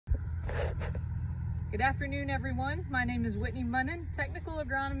Good afternoon, everyone. My name is Whitney Munnan, technical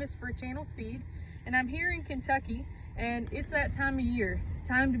agronomist for Channel Seed, and I'm here in Kentucky, and it's that time of year.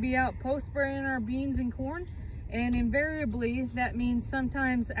 Time to be out post-spraying our beans and corn, and invariably that means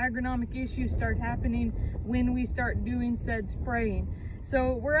sometimes agronomic issues start happening when we start doing said spraying.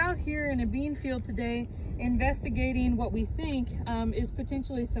 So we're out here in a bean field today investigating what we think is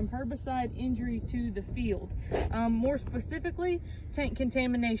potentially some herbicide injury to the field. More specifically, tank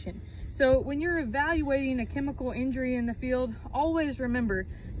contamination. So when you're evaluating a chemical injury in the field, always remember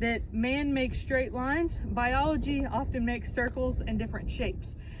that man makes straight lines, biology often makes circles and different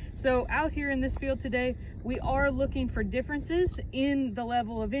shapes. So out here in this field today, we are looking for differences in the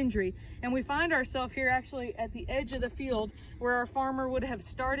level of injury. And we find ourselves here actually at the edge of the field where our farmer would have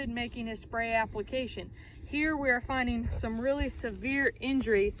started making his spray application. Here we are finding some really severe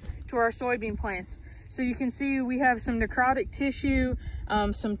injury to our soybean plants. So you can see we have some necrotic tissue,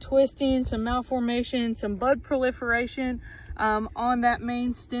 some twisting, some malformation, some bud proliferation on that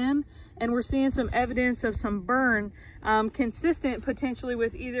main stem. And we're seeing some evidence of some burn consistent potentially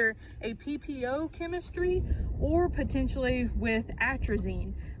with either a PPO chemistry or potentially with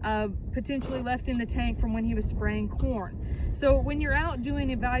atrazine, potentially left in the tank from when he was spraying corn. So when you're out doing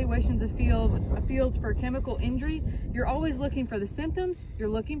evaluations of fields for chemical injury, you're always looking for the symptoms, you're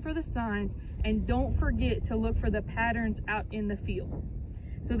looking for the signs, and don't forget to look for the patterns out in the field.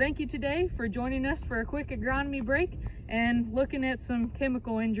 So thank you today for joining us for a quick agronomy break and looking at some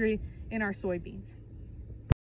chemical injury in our soybeans.